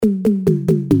Hello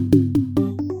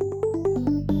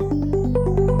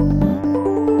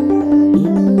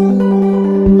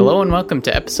and welcome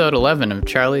to episode 11 of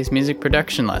Charlie's Music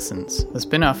Production Lessons, a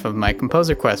spin-off of my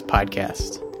Composer Quest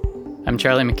podcast. I'm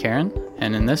Charlie McCarran,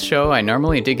 and in this show I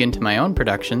normally dig into my own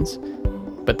productions,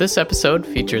 but this episode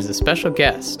features a special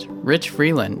guest, Rich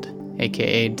Freeland,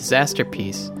 aka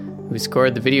Disasterpiece, who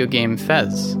scored the video game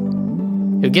Fez.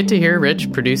 You'll get to hear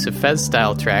Rich produce a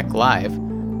Fez-style track live,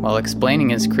 while explaining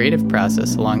his creative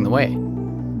process along the way.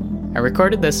 I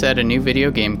recorded this at a new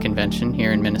video game convention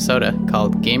here in Minnesota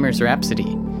called Gamers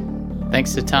Rhapsody.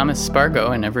 Thanks to Thomas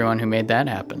Spargo and everyone who made that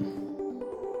happen.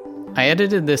 I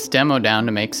edited this demo down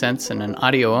to make sense in an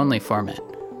audio-only format,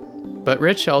 but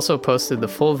Rich also posted the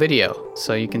full video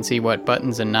so you can see what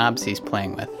buttons and knobs he's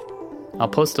playing with. I'll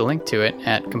post a link to it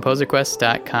at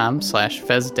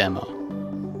composerquest.com/fezdemo.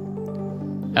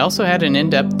 I also had an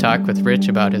in-depth talk with Rich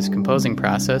about his composing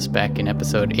process back in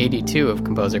episode 82 of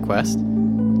Composer Quest,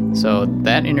 so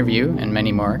that interview and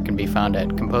many more can be found at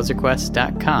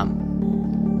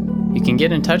composerquest.com. You can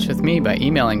get in touch with me by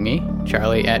emailing me,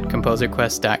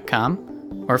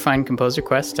 charlie@composerquest.com, or find Composer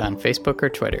Quest on Facebook or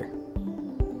Twitter.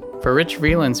 For Rich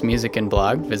Freeland's music and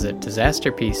blog, visit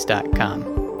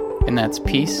disasterpiece.com, and that's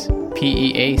Peace,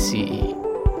 P-E-A-C-E.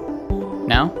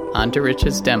 Now, on to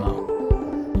Rich's demo.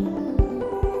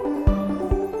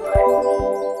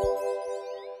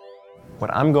 What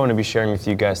I'm going to be sharing with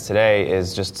you guys today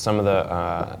is just some of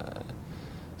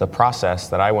the process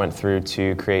that I went through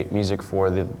to create music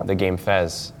for the game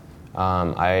Fez.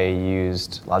 I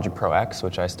used Logic Pro X,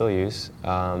 which I still use.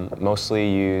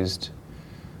 Mostly used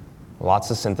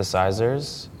lots of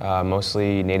synthesizers,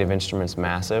 mostly Native Instruments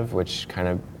Massive, which kind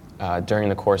of, during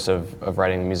the course of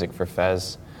writing music for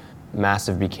Fez,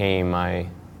 Massive became my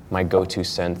go-to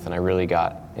synth, and I really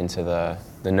got into the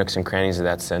nooks and crannies of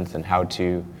that synth and how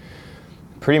to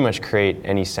pretty much create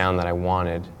any sound that I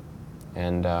wanted.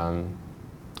 And I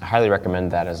highly recommend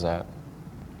that as an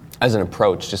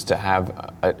approach, just to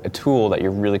have a tool that you're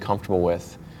really comfortable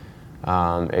with.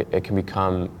 It can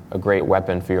become a great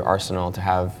weapon for your arsenal to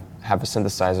have a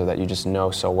synthesizer that you just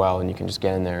know so well, and you can just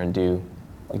get in there and do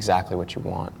exactly what you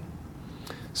want.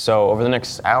 So over the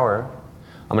next hour,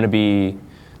 I'm going to be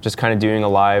just kind of doing a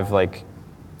live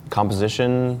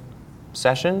composition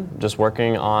session, just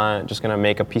going to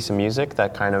make a piece of music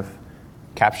that kind of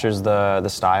captures the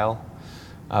style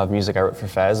of music I wrote for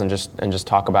Fez, and just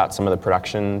talk about some of the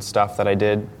production stuff that I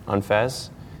did on Fez.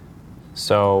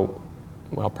 So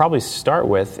what I'll probably start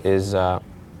with is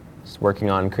working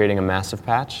on creating a massive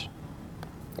patch.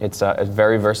 It's a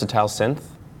very versatile synth.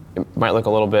 It might look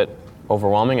a little bit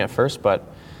overwhelming at first, but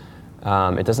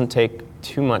it doesn't take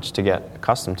too much to get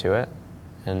accustomed to it.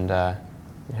 And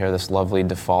you hear this lovely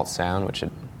default sound, which is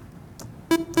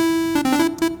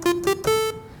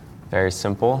very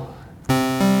simple.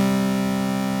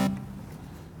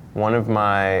 One of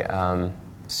my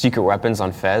secret weapons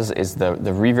on Fez is the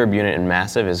reverb unit in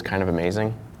Massive is kind of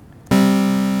amazing.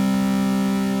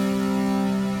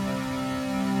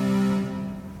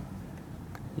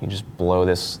 You just blow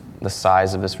the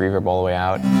size of this reverb all the way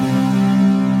out.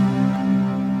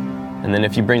 And then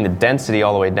if you bring the density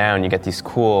all the way down, you get these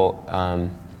cool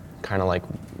kind of like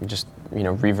just,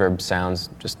 reverb sounds,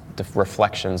 just the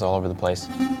reflections all over the place.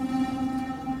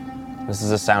 This is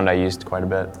a sound I used quite a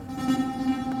bit.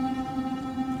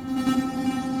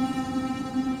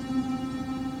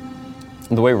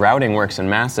 The way routing works in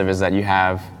Massive is that you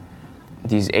have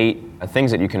these 8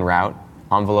 things that you can route: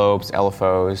 envelopes,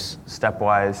 LFOs,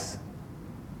 stepwise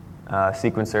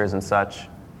sequencers and such.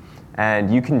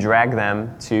 And you can drag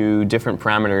them to different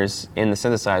parameters in the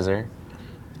synthesizer,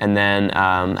 and then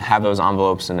have those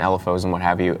envelopes and LFOs and what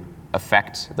have you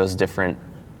affect those different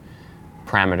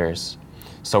parameters.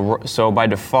 So by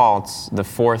default, the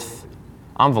 4th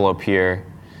envelope here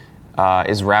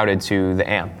is routed to the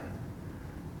amp,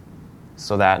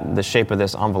 so that the shape of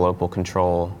this envelope will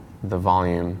control the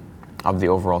volume of the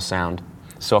overall sound.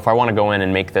 So if I want to go in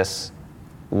and make this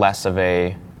less of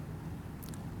a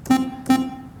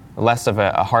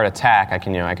hard attack, I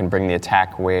can bring the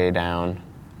attack way down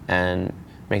and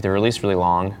make the release really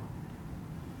long.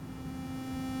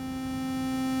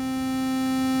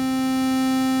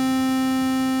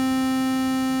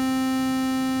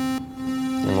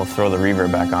 And we'll throw the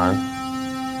reverb back on.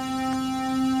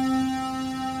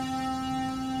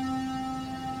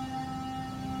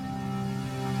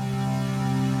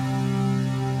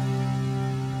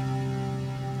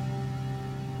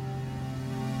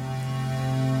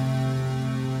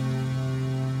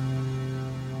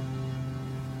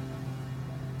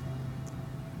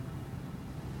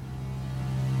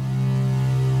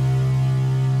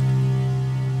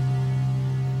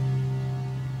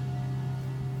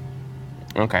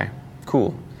 Okay,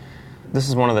 cool. This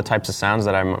is one of the types of sounds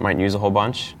that I might use a whole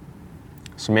bunch.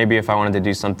 So maybe if I wanted to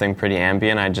do something pretty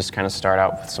ambient, I'd just kind of start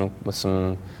out with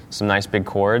some nice big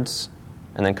chords,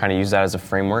 and then kind of use that as a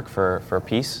framework for a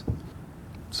piece.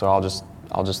 So I'll just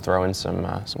throw in some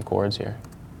chords here.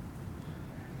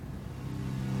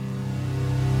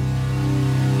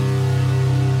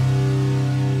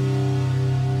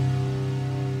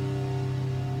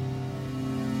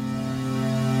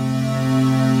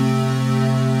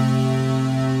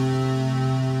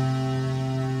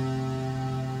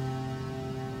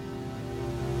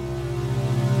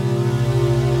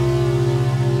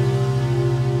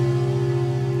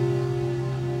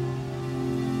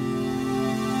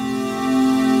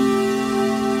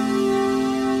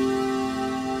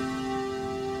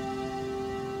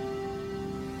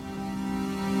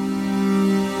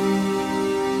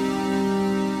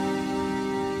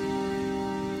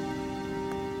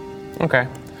 Okay,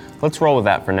 let's roll with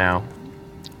that for now,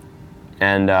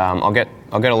 and I'll get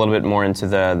a little bit more into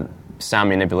the sound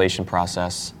manipulation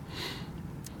process.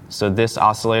 So this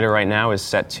oscillator right now is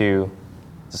set to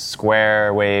the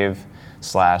square wave /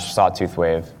 sawtooth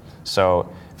wave.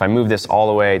 So if I move this all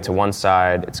the way to one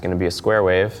side, it's going to be a square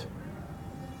wave.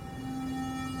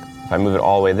 If I move it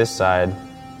all the way this side,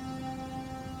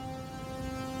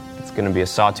 it's going to be a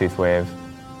sawtooth wave.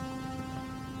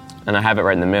 And I have it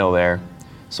right in the middle there.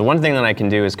 So one thing that I can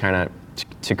do is kind of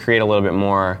to create a little bit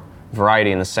more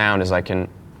variety in the sound is I can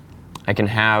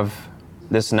have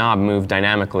this knob move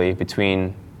dynamically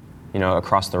between,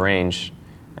 across the range.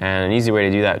 And an easy way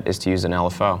to do that is to use an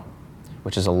LFO,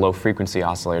 which is a low frequency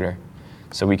oscillator.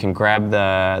 So we can grab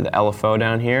the LFO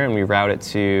down here and we route it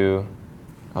to,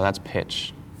 oh, that's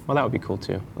pitch. Well, that would be cool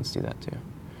too. Let's do that too.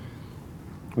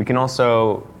 We can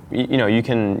also, you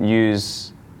can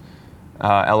use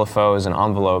LFOs and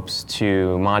envelopes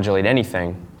to modulate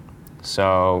anything.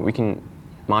 So we can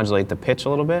modulate the pitch a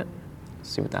little bit.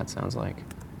 Let's see what that sounds like.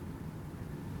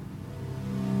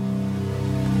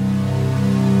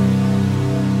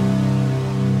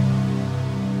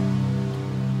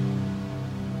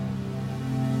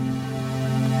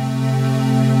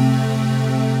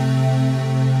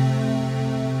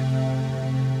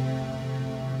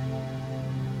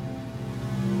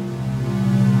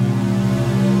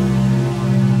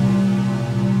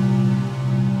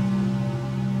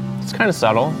 Kind of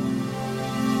subtle.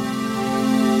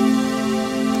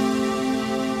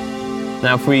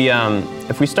 Now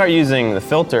if we start using the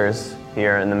filters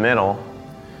here in the middle,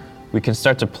 we can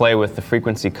start to play with the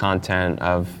frequency content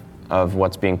of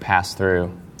what's being passed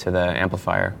through to the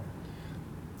amplifier.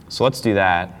 So let's do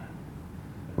that.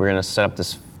 We're going to set up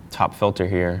this top filter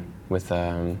here with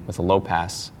a low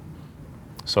pass.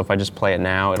 So if I just play it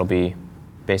now, it'll be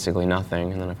basically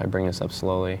nothing, and then if I bring this up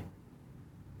slowly,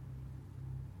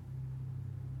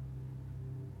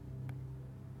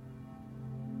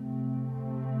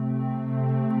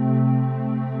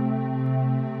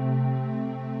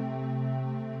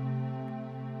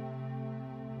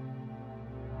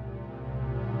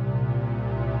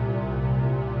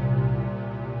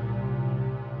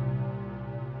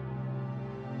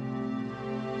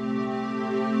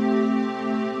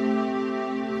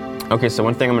 okay, so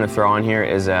one thing I'm going to throw on here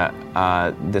is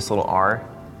this little R.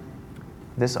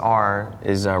 This R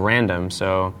is random,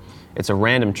 so it's a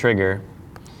random trigger.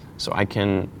 So I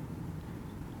can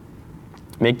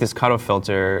make this cutoff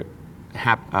filter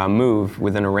move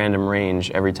within a random range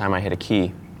every time I hit a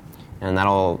key. And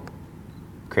that'll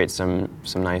create some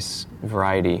nice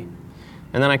variety.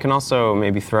 And then I can also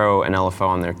maybe throw an LFO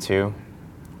on there too.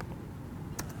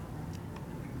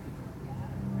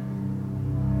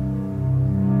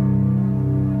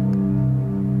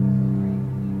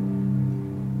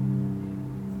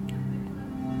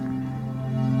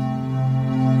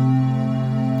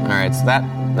 Alright, so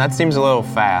that seems a little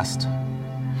fast.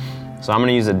 So I'm going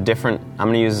to use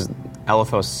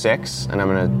LFO 6, and I'm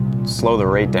going to slow the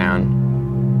rate down.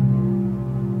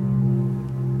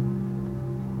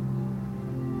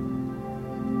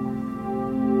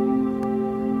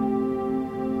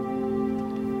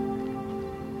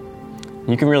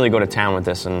 You can really go to town with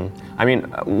this, and I mean,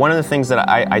 one of the things that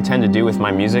I tend to do with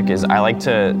my music is I like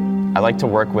to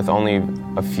work with only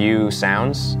a few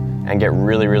sounds and get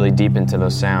really, really deep into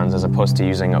those sounds as opposed to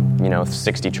using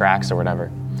 60 tracks or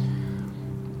whatever.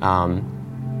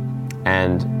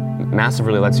 And Massive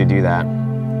really lets you do that.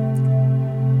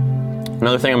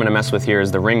 Another thing I'm going to mess with here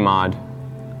is the ring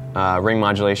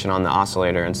modulation on the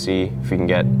oscillator, and see if we can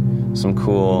get some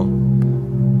cool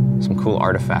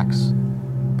artifacts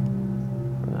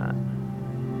from that.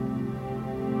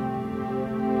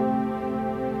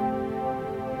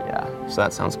 Yeah, so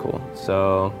that sounds cool.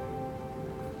 So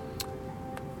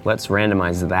let's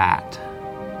randomize that.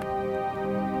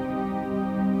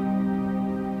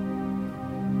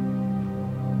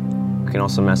 We can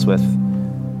also mess with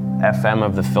FM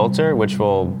of the filter, which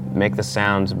will make the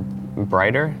sound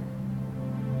brighter.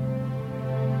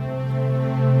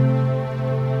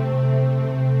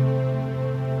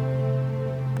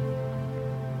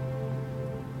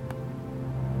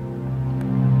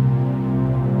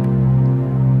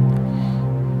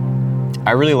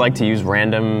 I really like to use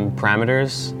random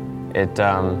parameters. It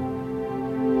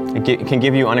can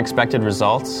give you unexpected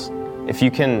results. If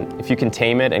you can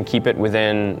tame it and keep it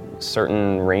within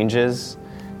certain ranges,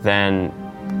 then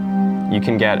you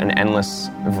can get an endless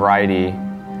variety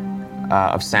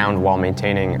of sound while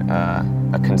maintaining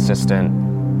a consistent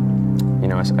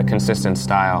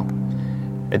style.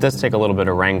 It does take a little bit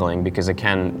of wrangling because it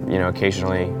can,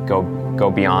 occasionally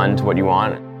go beyond what you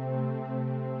want.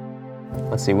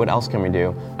 Let's see, what else can we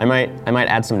do? I might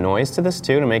add some noise to this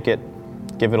too to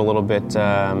give it a little bit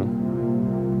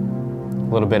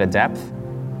of depth.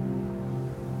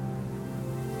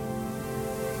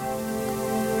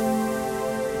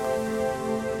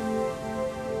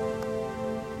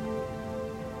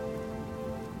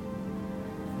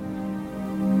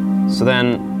 So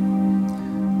then,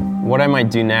 what I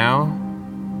might do now,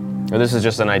 or this is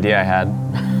just an idea I had,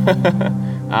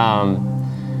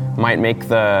 might make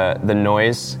the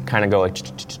noise kind of go like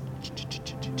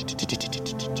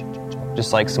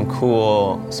just like some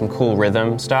cool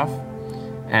rhythm stuff.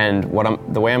 And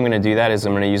the way I'm going to do that is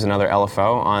I'm going to use another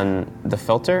LFO on the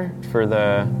filter for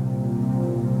the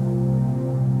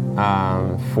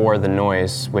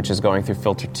noise, which is going through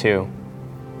filter 2.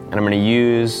 And I'm going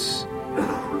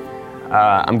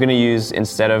to use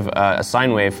instead of a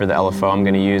sine wave for the LFO, I'm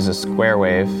going to use a square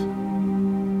wave.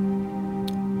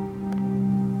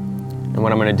 And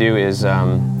what I'm going to do is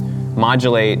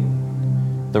modulate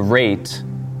the rate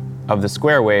of the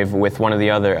square wave with one of the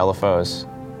other LFOs.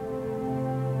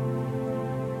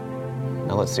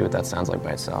 Now let's see what that sounds like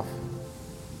by itself.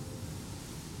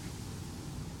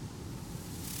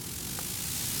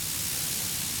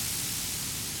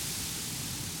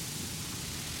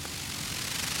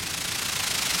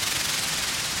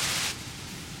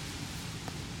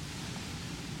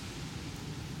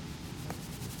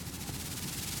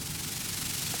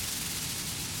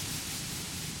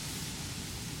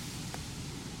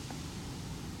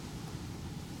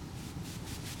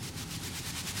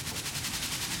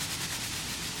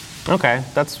 Okay,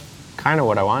 that's kind of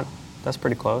what I want. That's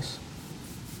pretty close.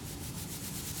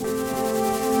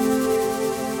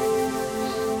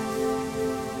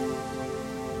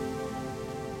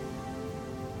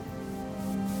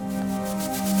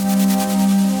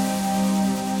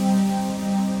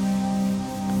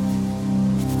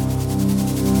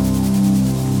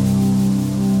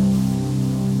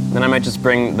 Then I might just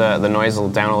bring the noise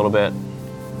down a little bit.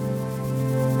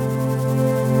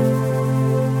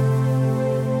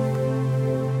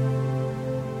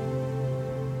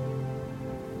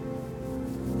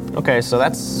 Okay, so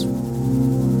it's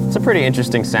a pretty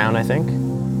interesting sound, I think.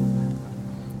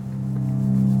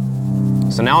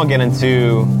 So now I'll get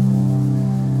into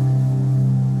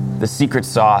the secret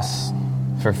sauce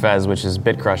for Fez, which is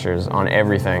bit crushers on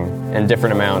everything in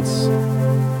different amounts.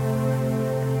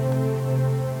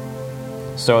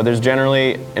 So there's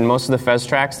generally, in most of the Fez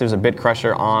tracks, there's a bit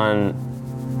crusher on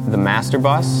the master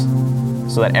bus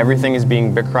so that everything is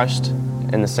being bit crushed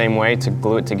in the same way to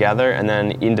glue it together, and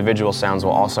then individual sounds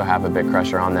will also have a bit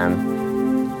crusher on them.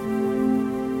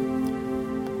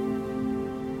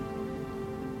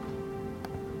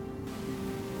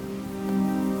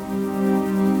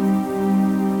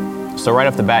 So right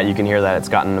off the bat, you can hear that it's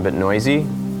gotten a bit noisy.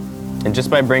 And just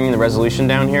by bringing the resolution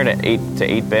down here to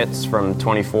 8 bits from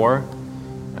 24,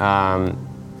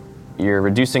 you're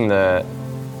reducing the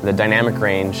dynamic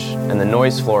range, and the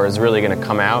noise floor is really going to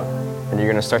come out. And you're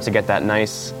going to start to get that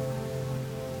nice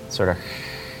sort of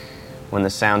when the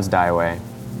sounds die away.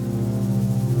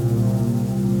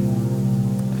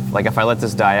 Like if I let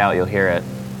this die out, you'll hear it.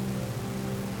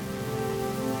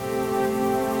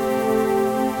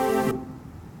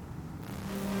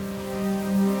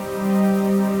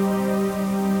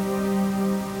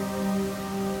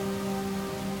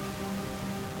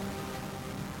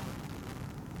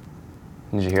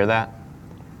 Did you hear that?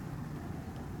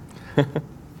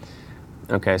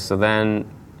 Okay, so then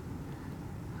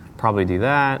probably do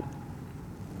that.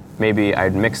 Maybe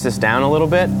I'd mix this down a little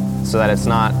bit so that it's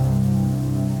not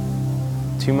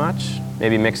too much.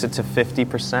 Maybe mix it to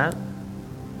 50%.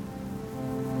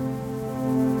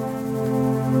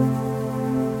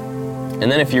 And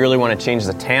then if you really want to change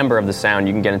the timbre of the sound,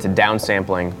 you can get into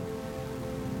downsampling.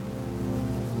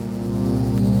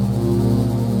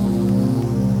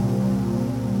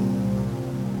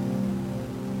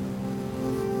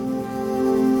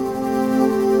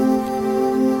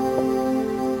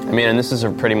 I mean, and this is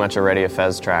pretty much already a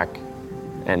Fez track,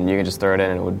 and you can just throw it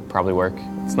in and it would probably work.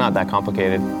 It's not that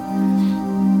complicated.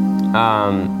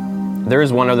 There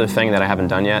is one other thing that I haven't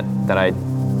done yet that I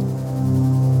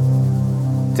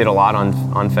did a lot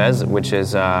on Fez, which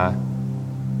is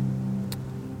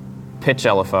pitch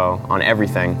LFO on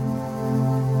everything.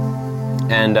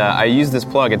 And I use this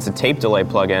plug. It's a tape delay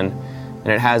plugin, and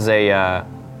it has a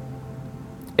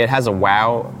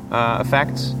wow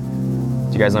effect.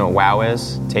 Do you guys know what wow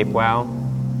is? Tape wow,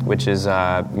 which is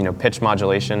pitch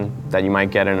modulation that you might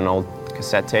get in an old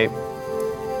cassette tape.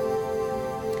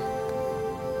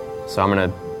 So I'm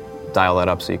gonna dial that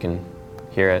up so you can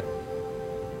hear it.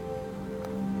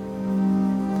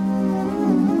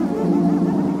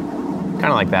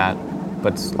 Kind of like that,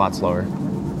 but it's a lot slower.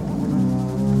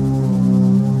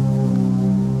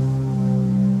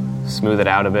 Smooth it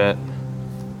out a bit.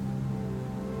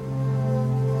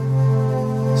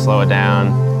 Slow it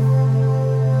down.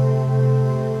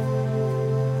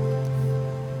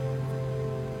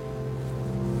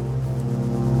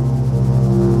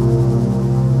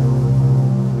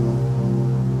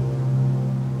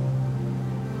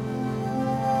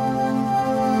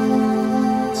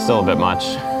 Still a bit much.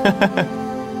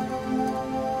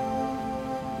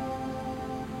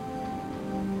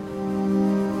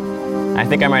 I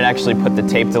think I might actually put the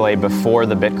tape delay before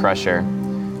the bit crusher.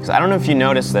 Because I don't know if you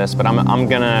noticed this, but I'm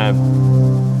gonna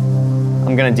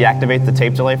deactivate the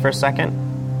tape delay for a second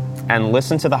and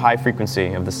listen to the high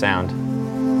frequency of the sound.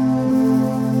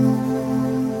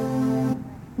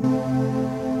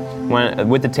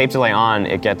 With the tape delay on,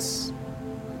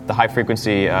 the high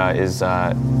frequency is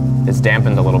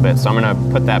dampened a little bit. So I'm gonna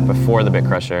put that before the bit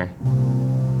crusher,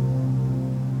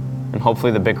 and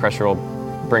hopefully the bit crusher will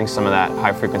bring some of that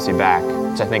high frequency back,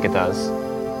 which I think it does.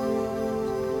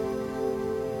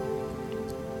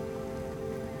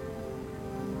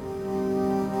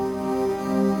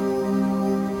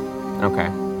 Okay.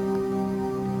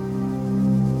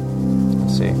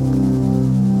 Let's see.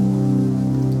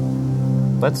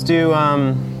 Let's do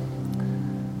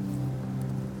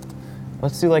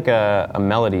like a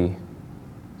melody,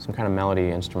 some kind of melody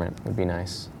instrument would be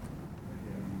nice.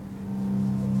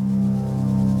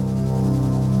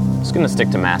 Just gonna stick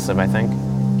to massive, I think.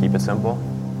 Keep it simple.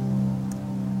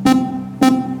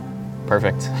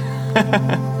 Perfect.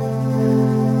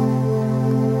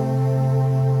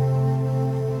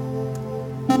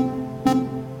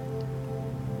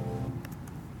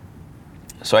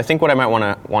 So I think what I might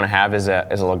want to have is a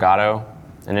legato,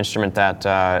 an instrument that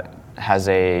has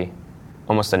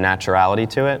almost a naturality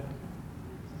to it.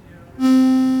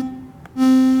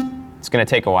 It's going to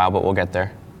take a while, but we'll get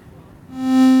there.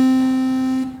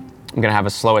 I'm going to have a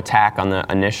slow attack on the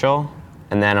initial,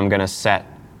 and then I'm going to set.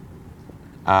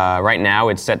 Right now,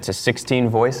 it's set to 16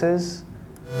 voices.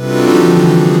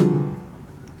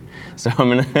 So I'm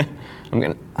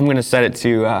going to set it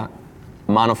to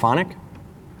monophonic.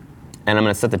 And I'm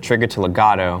going to set the trigger to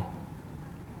legato.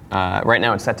 Right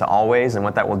now it's set to always, and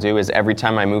what that will do is every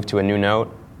time I move to a new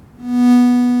note,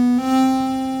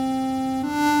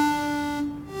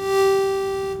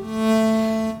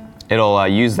 it'll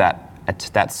use that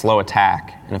slow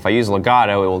attack. And if I use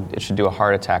legato, it should do a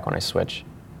hard attack when I switch.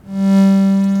 And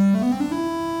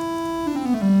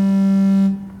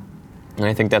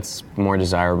I think that's more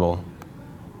desirable,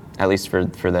 at least for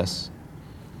this.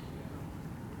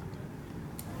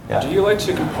 Yeah. Do you like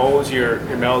to compose your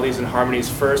melodies and harmonies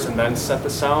first and then set the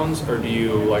sounds, or do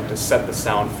you like to set the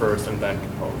sound first and then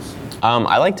compose?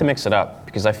 I like to mix it up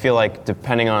because I feel like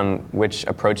depending on which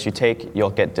approach you take, you'll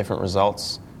get different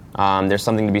results. There's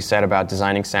something to be said about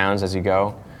designing sounds as you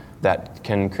go that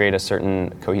can create a certain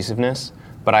cohesiveness.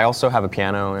 But I also have a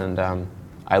piano, and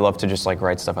I love to just like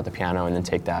write stuff at the piano and then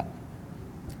take that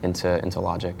into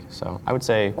Logic. So I would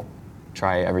say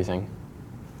try everything.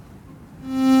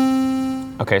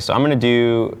 Okay, so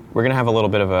we're gonna have a little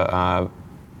bit of a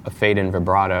fade-in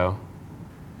vibrato.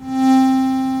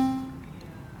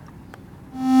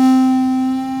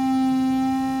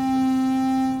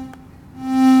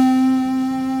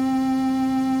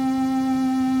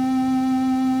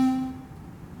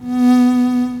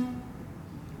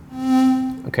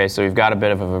 Okay, so we've got a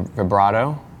bit of a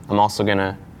vibrato. I'm also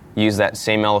gonna use that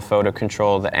same LFO to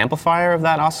control the amplifier of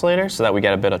that oscillator so that we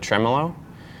get a bit of tremolo.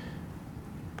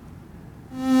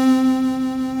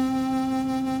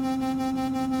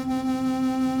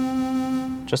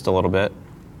 Just a little bit.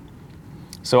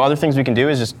 So other things we can do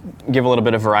is just give a little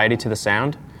bit of variety to the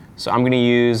sound. So I'm going to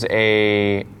use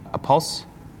a pulse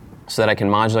so that I can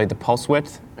modulate the pulse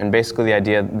width. And basically the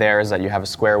idea there is that you have a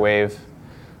square wave,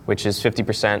 which is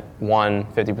 50% 1,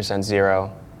 50%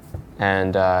 0,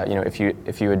 And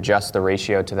if you adjust the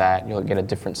ratio to that, you'll get a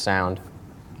different sound.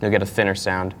 You'll get a thinner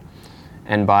sound.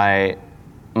 And by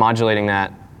modulating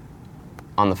that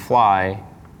on the fly,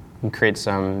 you can create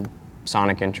some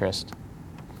sonic interest.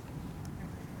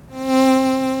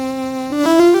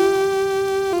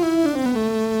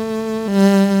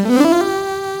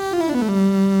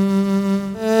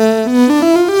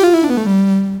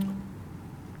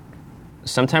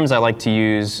 Sometimes I like to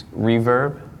use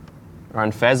reverb. Or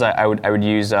on Fez, I would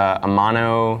use a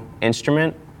mono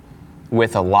instrument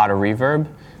with a lot of reverb.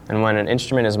 And when an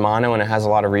instrument is mono and it has a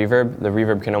lot of reverb, the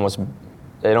reverb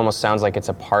it almost sounds like it's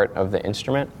a part of the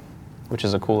instrument, which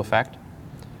is a cool effect.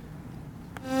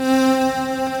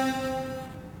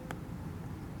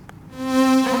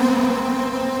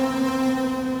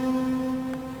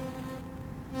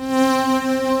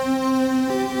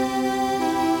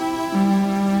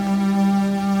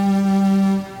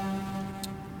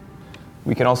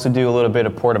 We could also do a little bit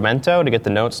of portamento to get the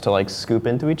notes to like scoop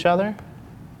into each other.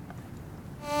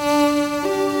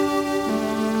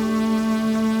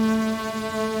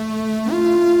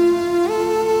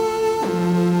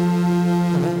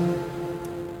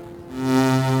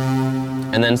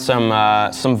 And then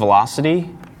some velocity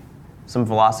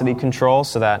control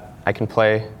so that I can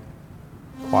play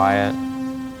quiet.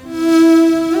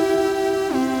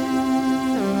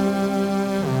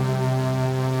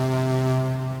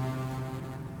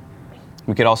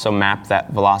 We could also map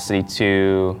that velocity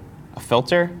to a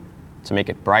filter to make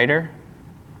it brighter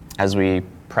as we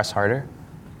press harder.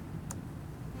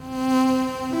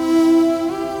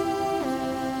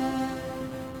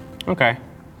 Okay,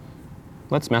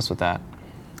 let's mess with that.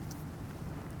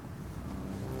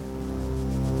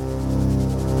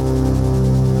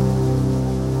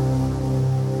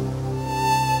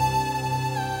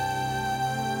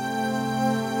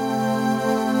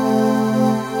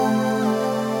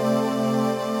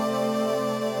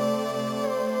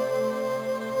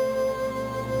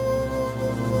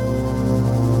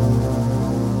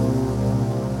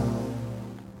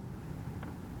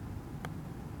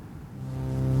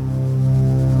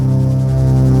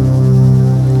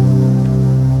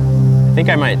 I think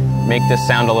I might make this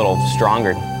sound a little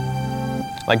stronger.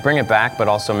 Like bring it back, but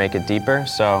also make it deeper.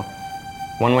 So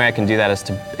one way I can do that is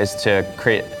to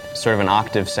create sort of an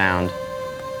octave sound.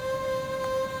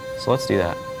 So let's do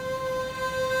that.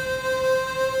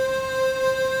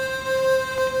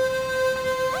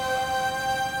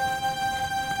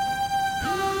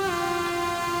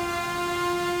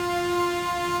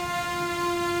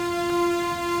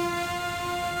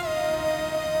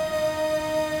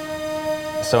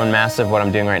 So in Massive, what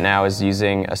I'm doing right now is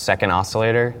using a second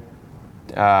oscillator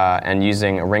and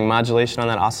using a ring modulation on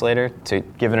that oscillator to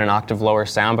give it an octave lower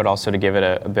sound, but also to give it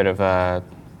a bit of a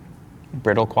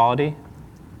brittle quality.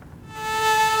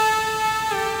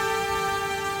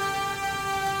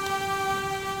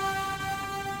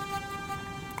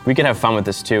 We could have fun with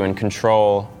this too and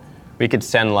control. We could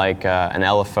send like an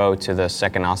LFO to the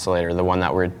second oscillator, the one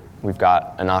that we've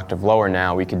got an octave lower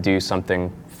now. We could do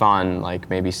something fun, like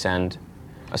maybe send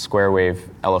a square wave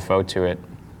LFO to it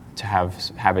to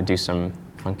have it do some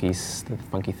funky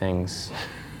things.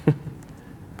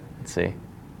 Let's see.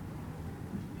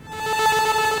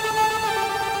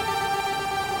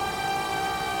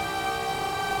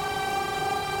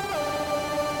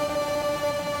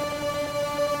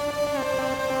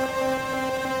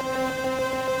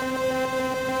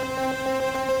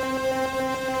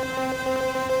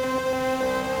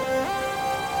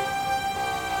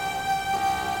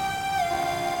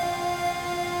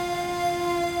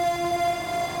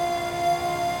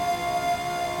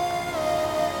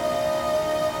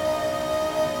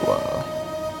 Whoa,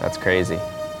 that's crazy.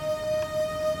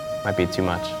 Might be too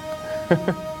much.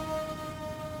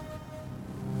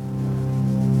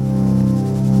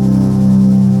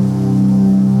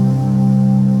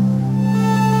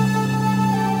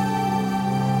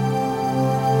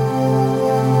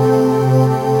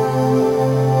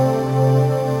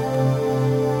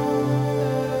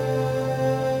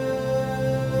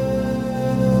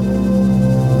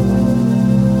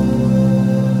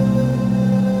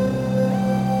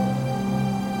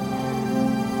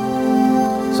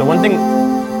 So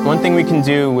one thing we can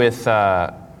do with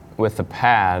the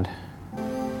pad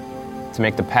to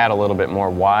make the pad a little bit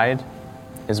more wide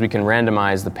is we can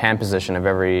randomize the pan position of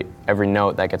every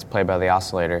note that gets played by the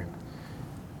oscillator.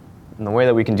 And the way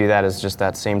that we can do that is just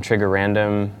that same trigger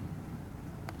random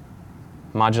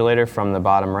modulator from the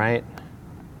bottom right.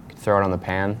 You can throw it on the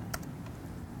pan.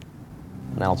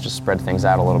 And that'll just spread things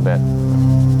out a little bit.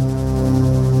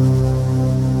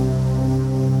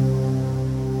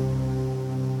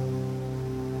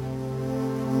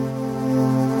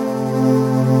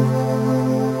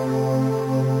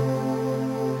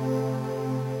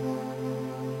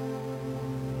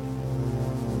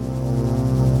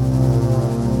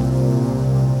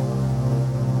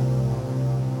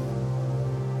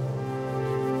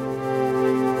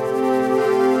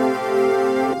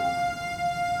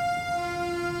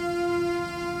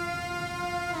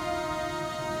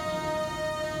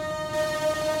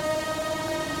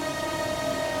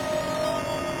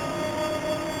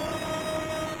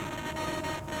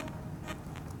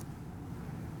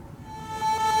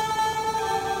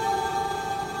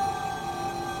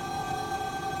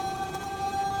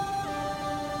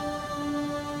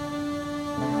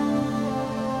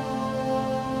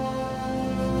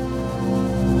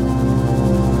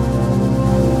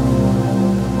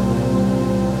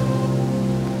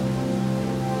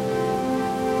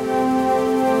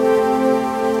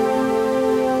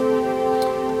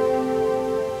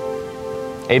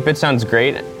 8-bit sounds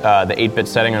great, the 8-bit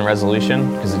setting on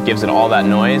resolution, because it gives it all that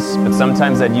noise, but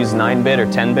sometimes I'd use 9-bit or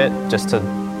 10-bit just to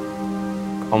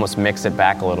almost mix it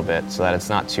back a little bit so that it's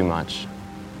not too much,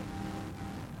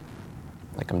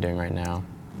 like I'm doing right now.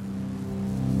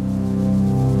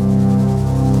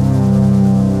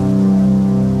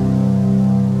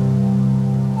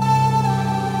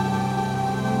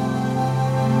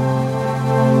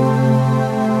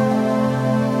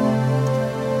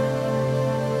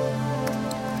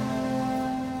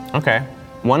 Okay.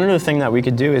 One other thing that we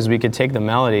could do is we could take the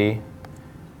melody,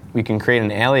 we can create an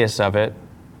alias of it,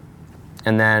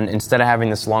 and then instead of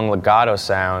having this long legato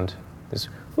sound, this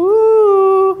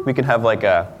woo, we could have like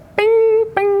a bing,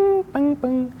 bing, bing,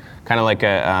 bing, kind of like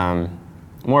a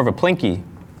more of a plinky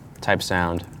type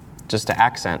sound, just to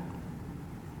accent.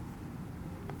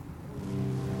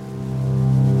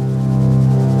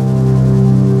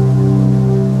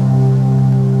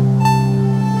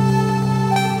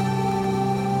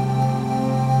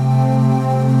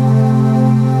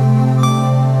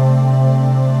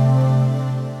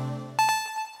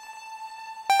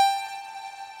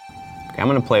 I'm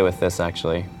going to play with this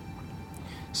actually.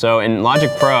 So in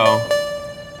Logic Pro,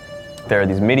 there are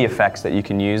these MIDI effects that you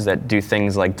can use that do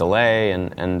things like delay,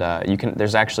 and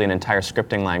there's actually an entire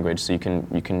scripting language, so you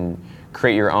can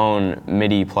create your own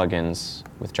MIDI plugins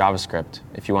with JavaScript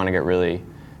if you want to get really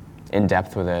in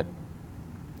depth with it.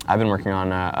 I've been working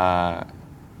on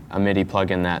a MIDI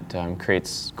plugin that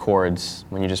creates chords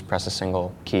when you just press a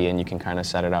single key, and you can kind of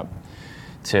set it up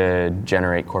to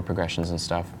generate chord progressions and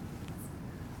stuff.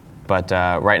 But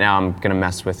right now I'm going to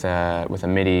mess with a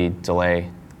MIDI delay,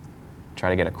 try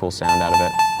to get a cool sound out of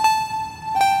it.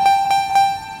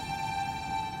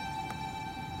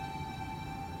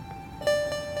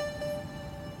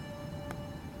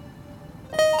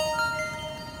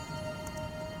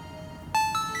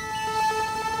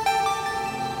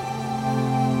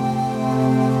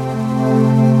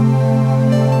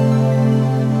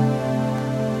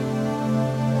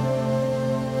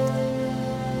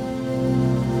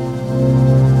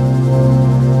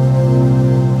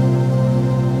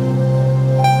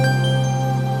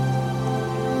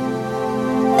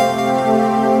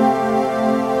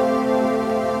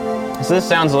 So this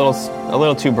sounds a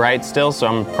little too bright still, so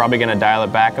I'm probably going to dial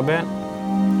it back a bit.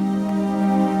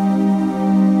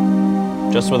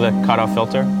 Just with a cutoff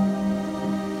filter.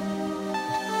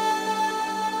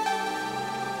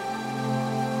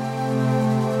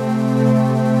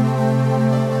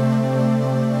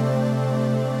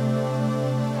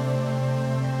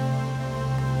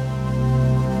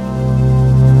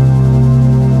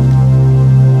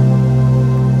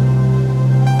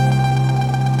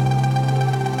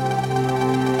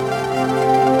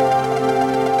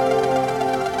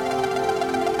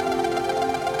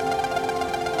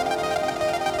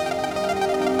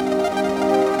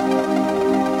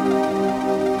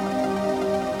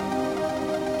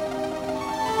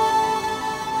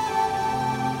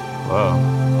 Whoa.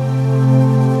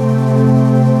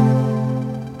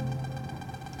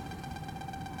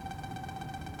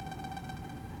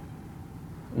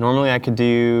 Normally I could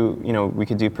do, we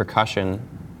could do percussion,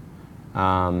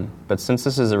 but since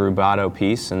this is a rubato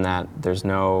piece and that there's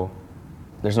no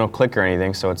click or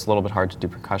anything, so it's a little bit hard to do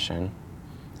percussion.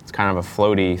 It's kind of a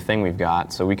floaty thing we've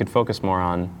got, so we could focus more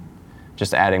on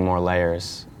just adding more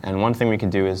layers. And one thing we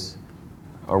could do is,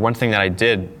 or one thing that I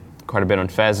did quite a bit on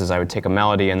Fez is I would take a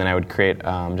melody and then I would create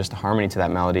just a harmony to that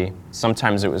melody.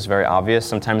 Sometimes it was very obvious,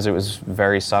 sometimes it was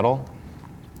very subtle,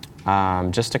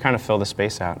 just to kind of fill the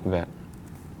space out a bit.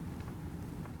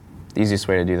 The easiest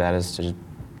way to do that is to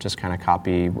just kind of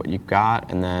copy what you've got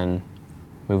and then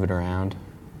move it around.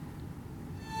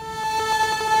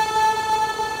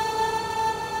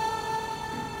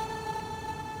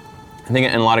 I think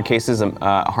in a lot of cases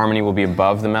a harmony will be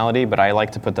above the melody, but I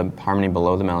like to put the harmony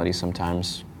below the melody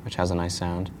sometimes, which has a nice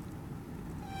sound.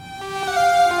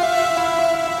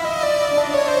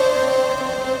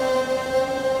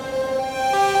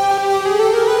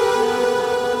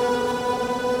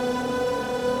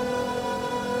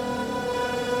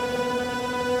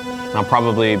 I'll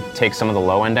probably take some of the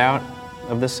low end out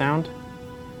of this sound.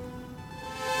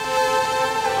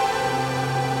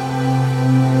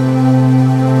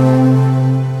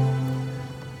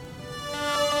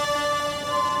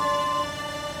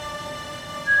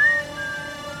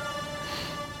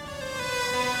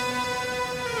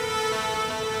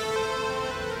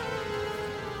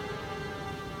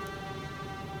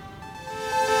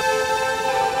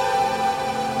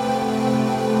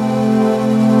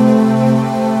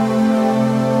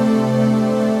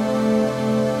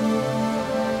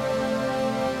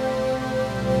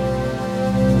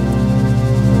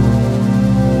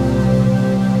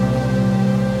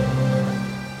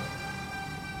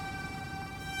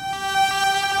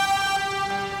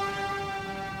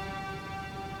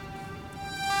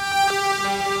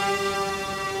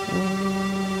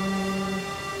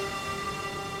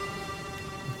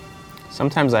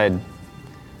 sometimes I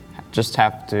just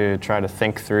have to try to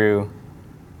think through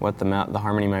what the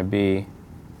harmony might be.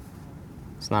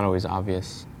 It's not always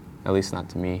obvious, at least not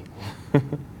to me. That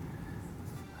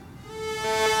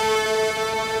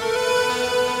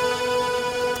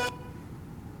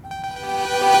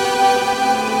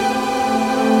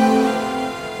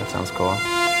sounds cool.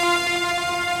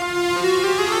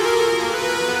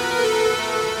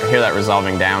 I hear that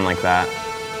resolving down like that.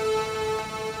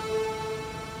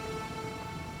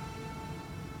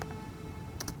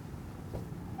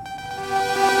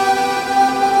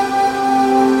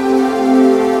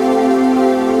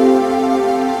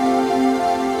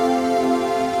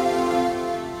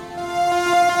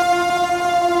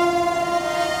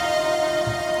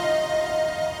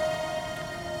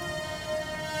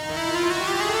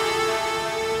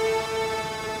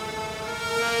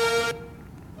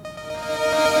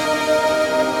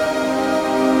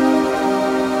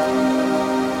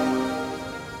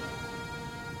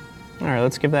 All right,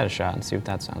 let's give that a shot and see what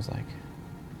that sounds like.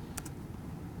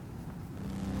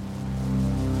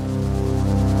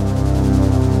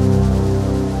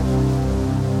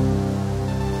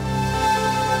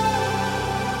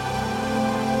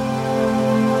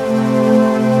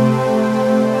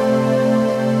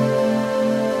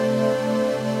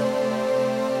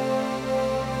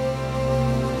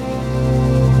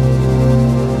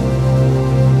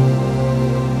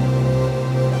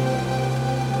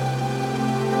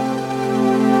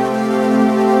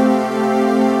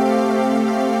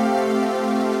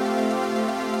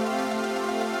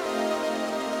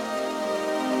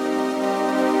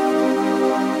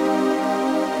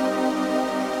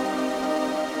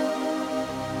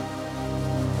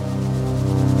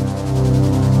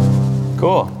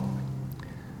 Cool.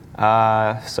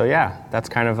 So yeah, that's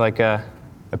kind of like a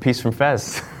piece from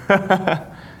Fez.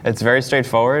 It's very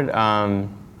straightforward. I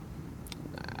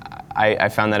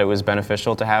found that it was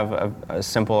beneficial to have a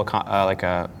simple,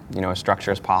 a structure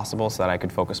as possible, so that I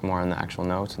could focus more on the actual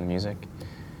notes and the music.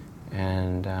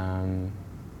 And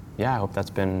yeah, I hope that's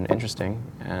been interesting.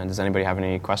 And does anybody have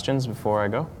any questions before I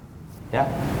go? Yeah.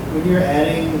 When you're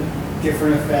adding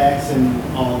different effects and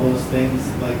all those things,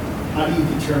 like, how do you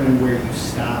determine where you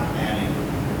stop adding?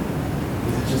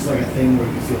 Is it just like a thing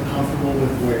where you feel comfortable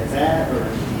with where it's at, or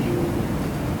do you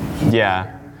keep...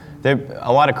 Yeah. There's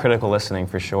a lot of critical listening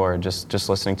for sure, just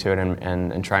listening to it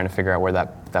and trying to figure out where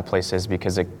that place is,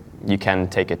 because you can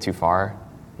take it too far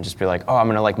and just be like, oh, I'm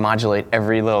going to like modulate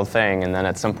every little thing, and then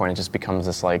at some point it just becomes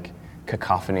this like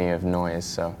cacophony of noise.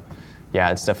 So yeah,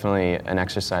 it's definitely an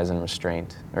exercise in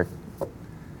restraint, or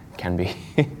can be.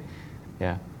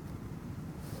 Yeah.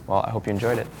 Well, I hope you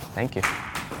enjoyed it. Thank you.